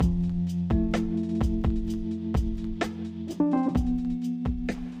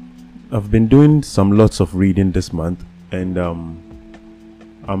I've been doing some lots of reading this month, and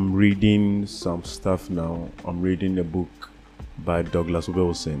I'm reading some stuff now. I'm reading a book by Douglas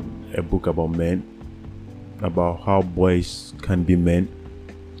Wilson, a book about men, about how boys can be men.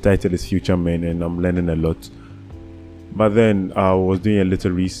 Title is Future Men, and I'm learning a lot. But then I was doing a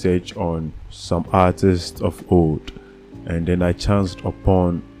little research on some artists of old, and then I chanced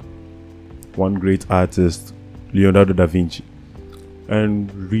upon one great artist, Leonardo da Vinci.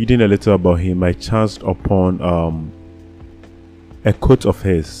 And reading a little about him, I chanced upon a quote of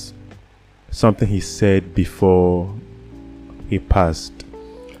his, something he said before he passed.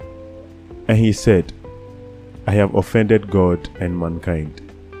 And he said, "I have offended God and mankind.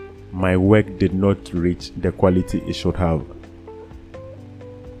 My work did not reach the quality it should have."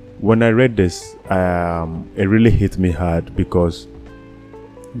 When I read this, it really hit me hard, because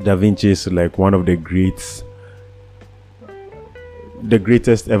Da Vinci is like one of the greatest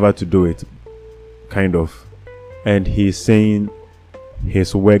ever to do it, kind of. And he's saying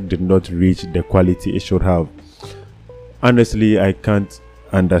his work did not reach the quality it should have. Honestly, I can't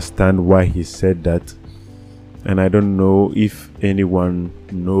understand why he said that, and I don't know if anyone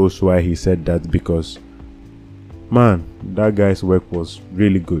knows why he said that, because man, that guy's work was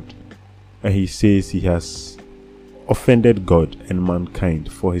really good. And he says he has offended God and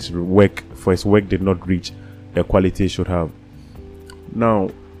mankind, for his work did not reach the quality it should have. Now,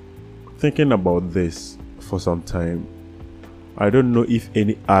 thinking about this for some time, I don't know if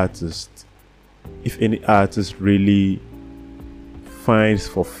any artist really finds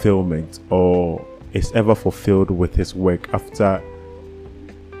fulfillment or is ever fulfilled with his work after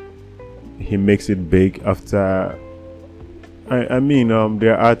he makes it big. After I mean,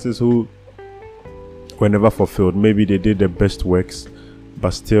 there are artists who were never fulfilled. Maybe they did their best works,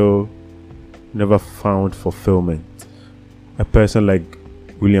 but still never found fulfillment. A person like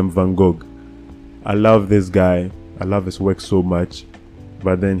William Van Gogh. I love this guy. I love his work so much,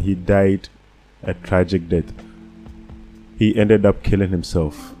 but then he died a tragic death. He ended up killing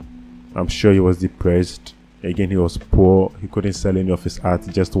himself. I'm sure he was depressed. Again, he was poor. He couldn't sell any of his art,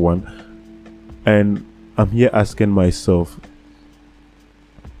 just one. And I'm here asking myself,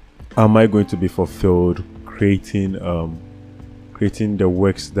 am I going to be fulfilled creating the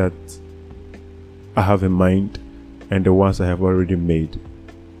works that I have in mind and the ones I have already made?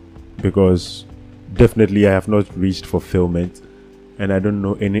 Because definitely I have not reached fulfillment, and I don't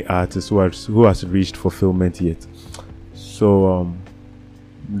know any artist who has reached fulfillment yet. So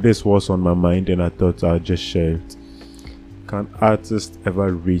this was on my mind, and I thought I'll just share it. Can artists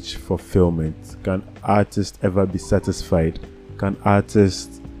ever reach fulfillment? Can artists ever be satisfied? Can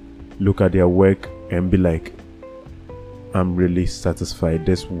artists look at their work and be like, I'm really satisfied,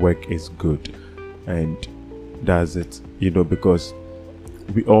 this work is good, and that's it? Because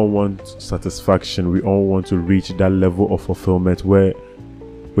we all want satisfaction. We all want to reach that level of fulfillment where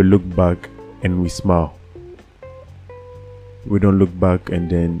we look back and we smile. We don't look back and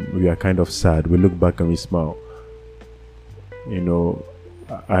then we are kind of sad. We look back and we smile.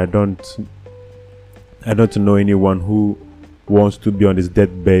 I don't know anyone who wants to be on his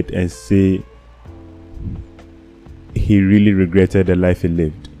deathbed and say he really regretted the life he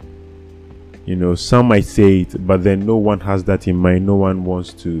lived. Some might say it, but then no one has that in mind. No one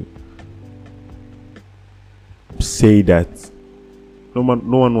wants to say that. No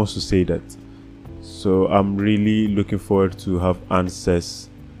one wants to say that. So I'm really looking forward to have answers.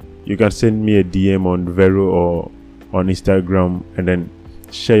 You can send me a DM on Vero or on Instagram, and then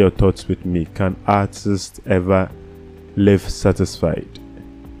share your thoughts with me. Can artists ever live satisfied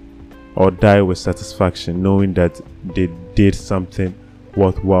or die with satisfaction, knowing that they did something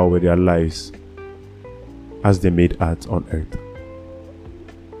worthwhile with their lives as they made art on earth?